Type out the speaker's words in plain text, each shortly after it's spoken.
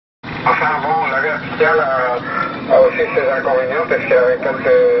Enfin bon, la verticale a aussi ses inconvénients parce qu'elle récolte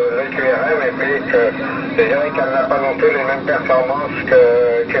le QRM et puis que je dirais qu'elle n'a pas non plus les mêmes performances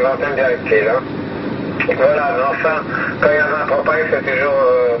qu'une antenne directive. Hein. Voilà, mais enfin, quand il y a un propag, c'est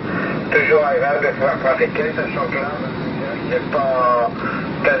toujours agréable de pouvoir pratiquer, sachant que là, il n'y a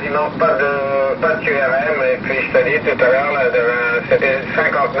quasiment pas de QRM et puis je te dis tout à l'heure, c'était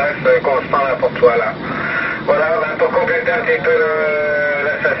 59 constant là pour toi là. Voilà, ben, pour compléter un petit peu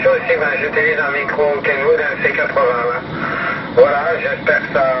la station ici, ben, j'utilise un micro canaux d'un C80 là. Voilà, j'espère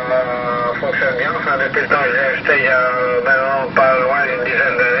que ça fonctionne bien. Enfin, depuis le temps que je l'ai acheté il y a maintenant pas loin d'une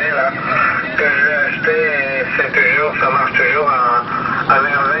dizaine d'années là, que je l'ai acheté et ça marche toujours à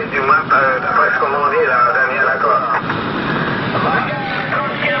merveille, du moins d'après ce qu'on m'en dit là, Daniel, à toi.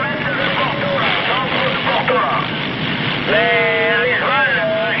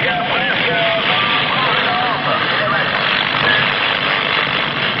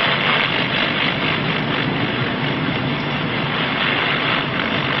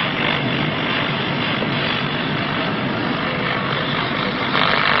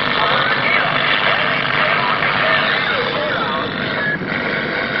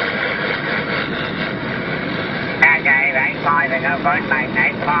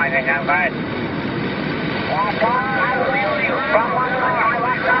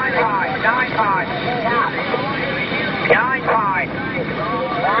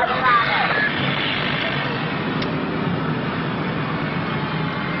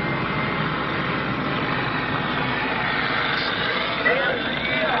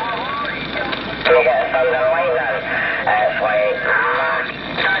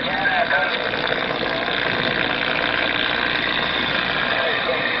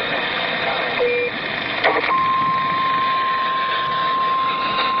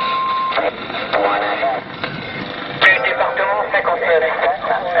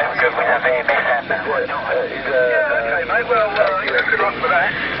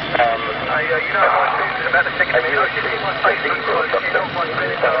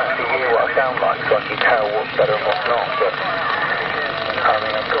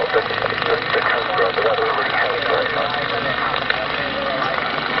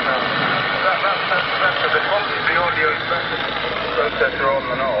 Processor on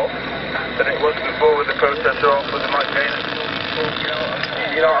and off, but it wasn't before with the processor off with the mic gain.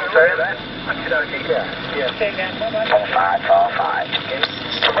 You know what I'm saying? Yeah. All five.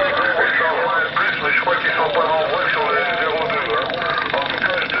 Je crois qu'ils sont pas nombreux sur les 02. En tout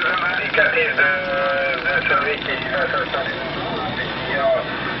cas, je te donne l'indicatif de celui qui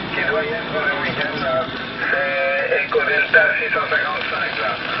doit y être le week-end. C'est Eco Delta 655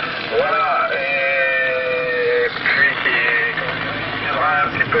 là. Voilà, et puis qui viendra un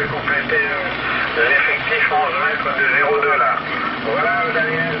petit peu compléter l'effectif 11 mètres de 02 là. Voilà,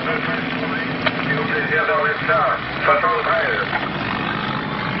 Daniel, bonne fin de journée. C'est au plaisir d'enlever ça. 73.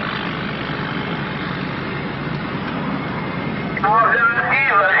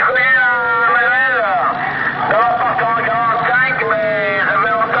 Alternative, je connais Manuel dans l'appartement 45, mais ça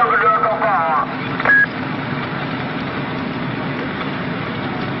fait longtemps que je ne l'entends pas.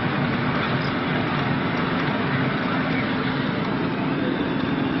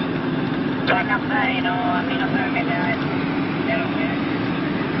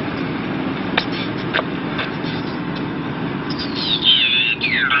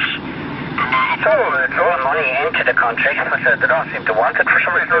 So, throwing money into the country, but they don't seem to want it for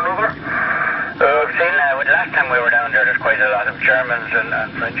some reason or other. See now, last time we were down there, there's quite a lot of Germans and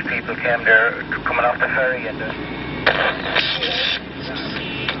French people came there, coming off the ferry and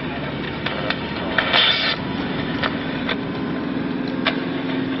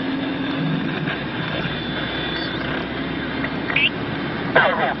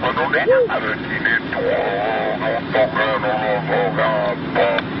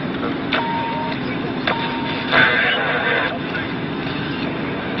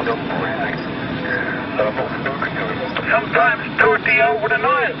sometimes 30 over the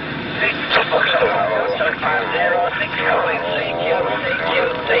night.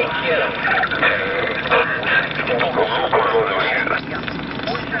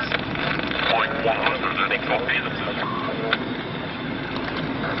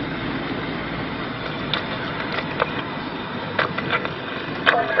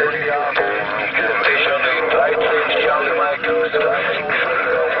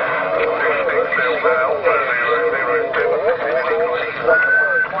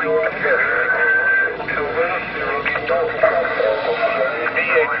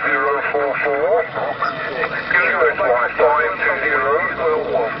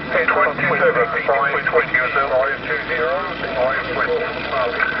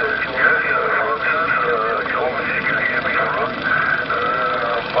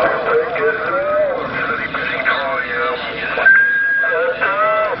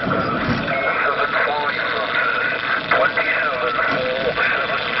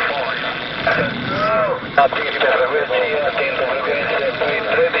 Attento frequenze, qui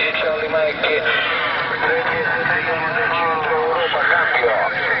 13 Charlie Mike, 13 centro Europa,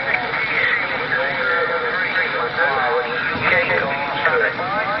 cambio.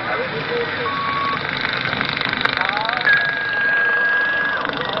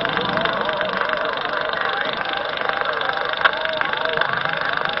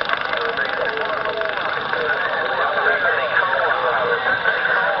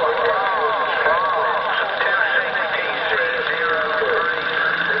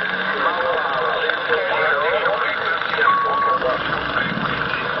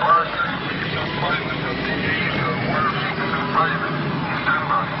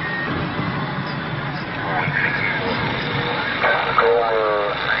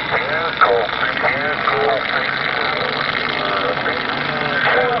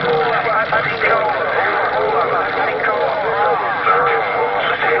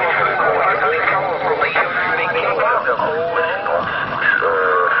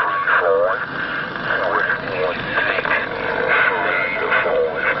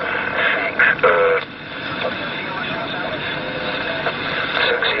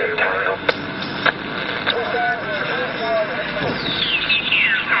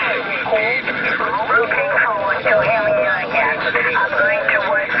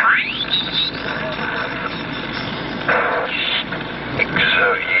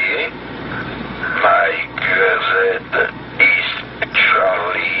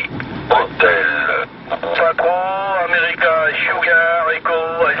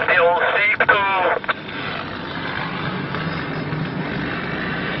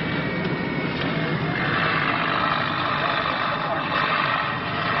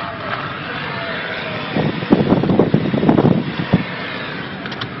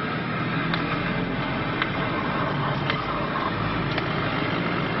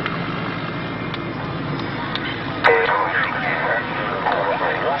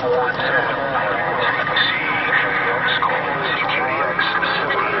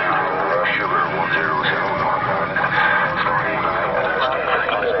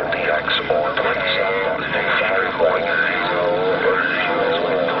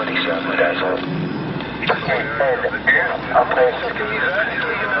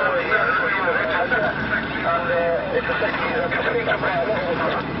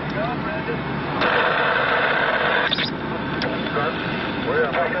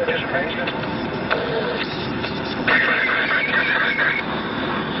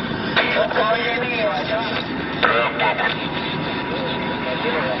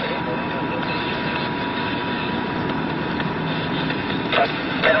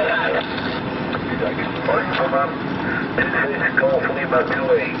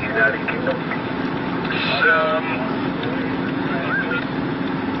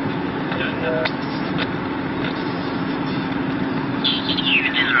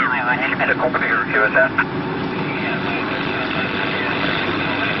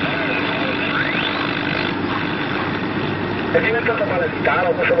 È diventata palestina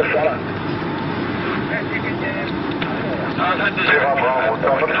o questo lo sarà? Zero Bravo,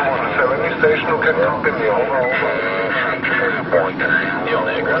 Delta 217, any station can talk in the overall point.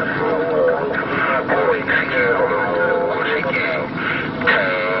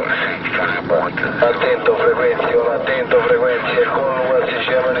 Attento frequenze, call West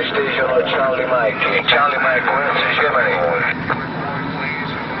Germany station Charlie Mike. Charlie Mike, West Germany.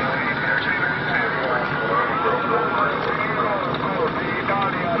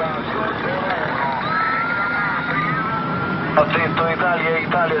 Attento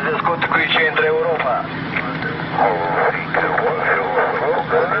Italia, si ascolta qui centro Europa.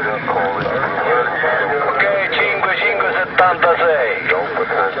 Ok, 5576.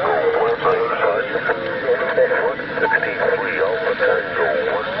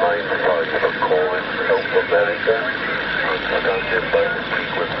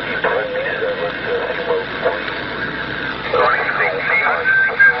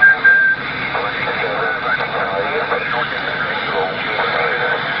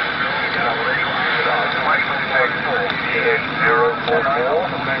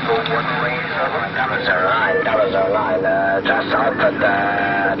 Dollars are line, just out at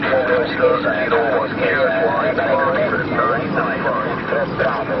that.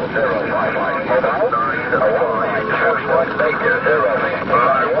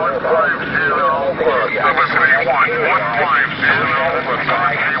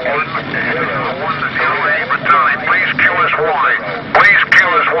 Please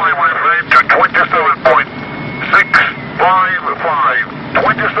QSY.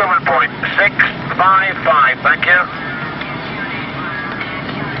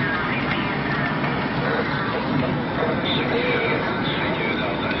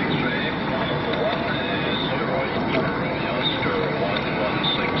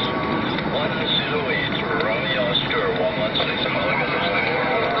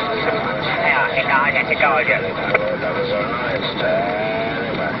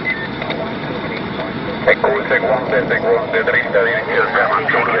 Seguente 30 direzione al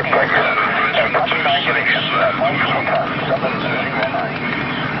sur del Paese.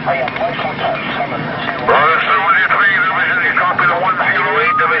 Brother 73 Division, you copy the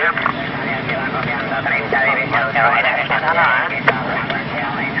 108 Division? 30 direzione, se vai da questa zona,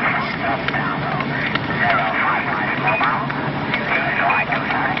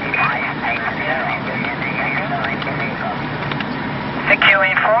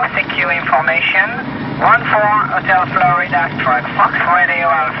 CQ information, 14 Hotel Florida Truck, Fox Radio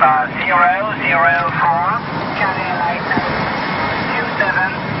Alpha 004, channel license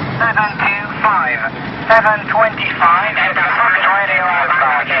 27725, 725, Hotel Fox Radio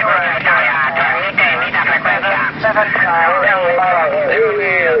Alpha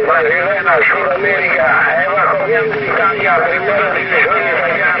 075, Brasiliana, Sudamérica, evacuación de Italia, primera división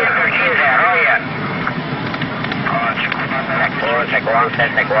italiana.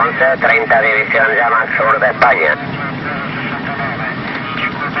 Secuance, 30 división llama al sur de España.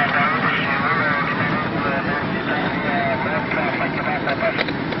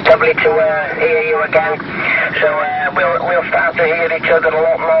 Lovely to hear you again. So we'll start to hear each other a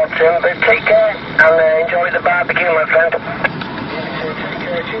lot more soon. But take care and enjoy the barbecue, my friend.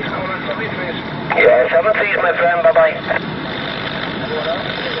 Yeah, 7 seas, my friend. Bye bye.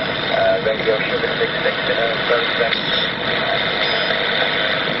 Radio 766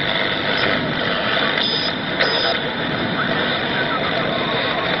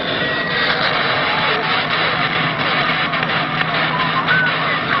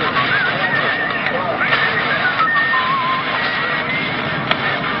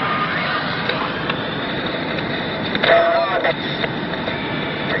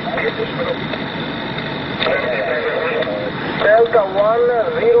 Delta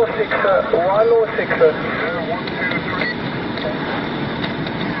 106, 106.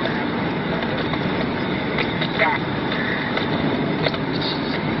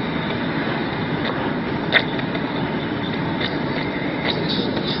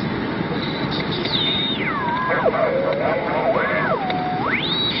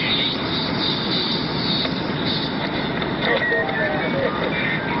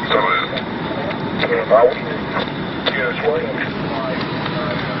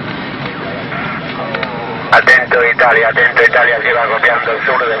 Atento Italia, si va copiando el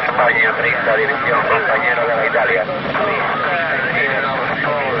sur de España, 30 división, compañero de la Italia.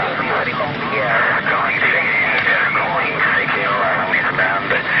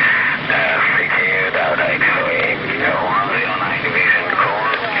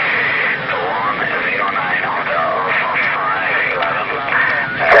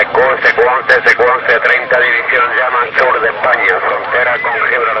 Secuance, 30 división, llama al sur de España, frontera con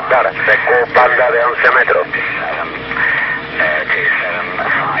Gibraltar, secu banda de 11 metros.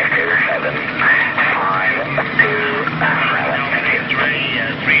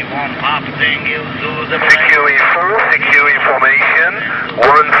 CQ information,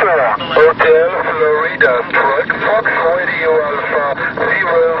 14. Hotel Florida Truck, Fox Radio Alpha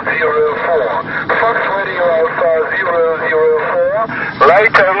 004. Fox Radio Alpha 004.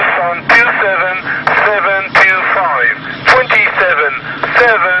 Light Alpha 27725,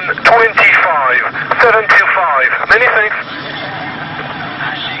 27725, 725. Many thanks.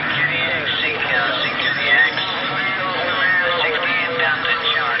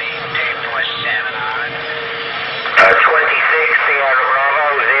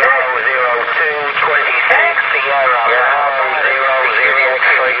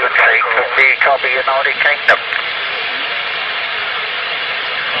 26 copy United Kingdom.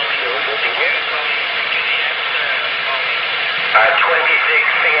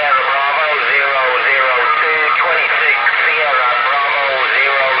 Sierra Bravo 002, 26 Sierra Bravo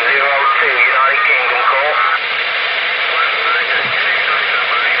 002, United Kingdom call.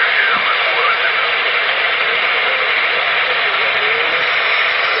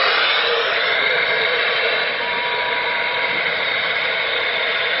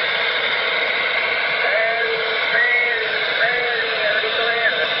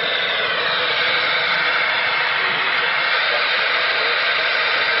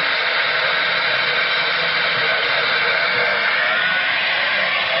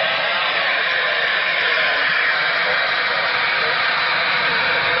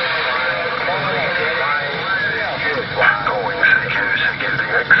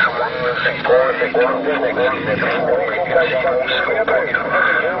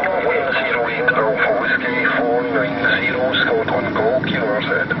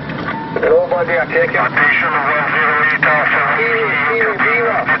 Nobody are taking. Attention 108 Alpha.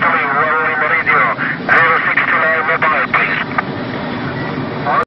 Italy, 1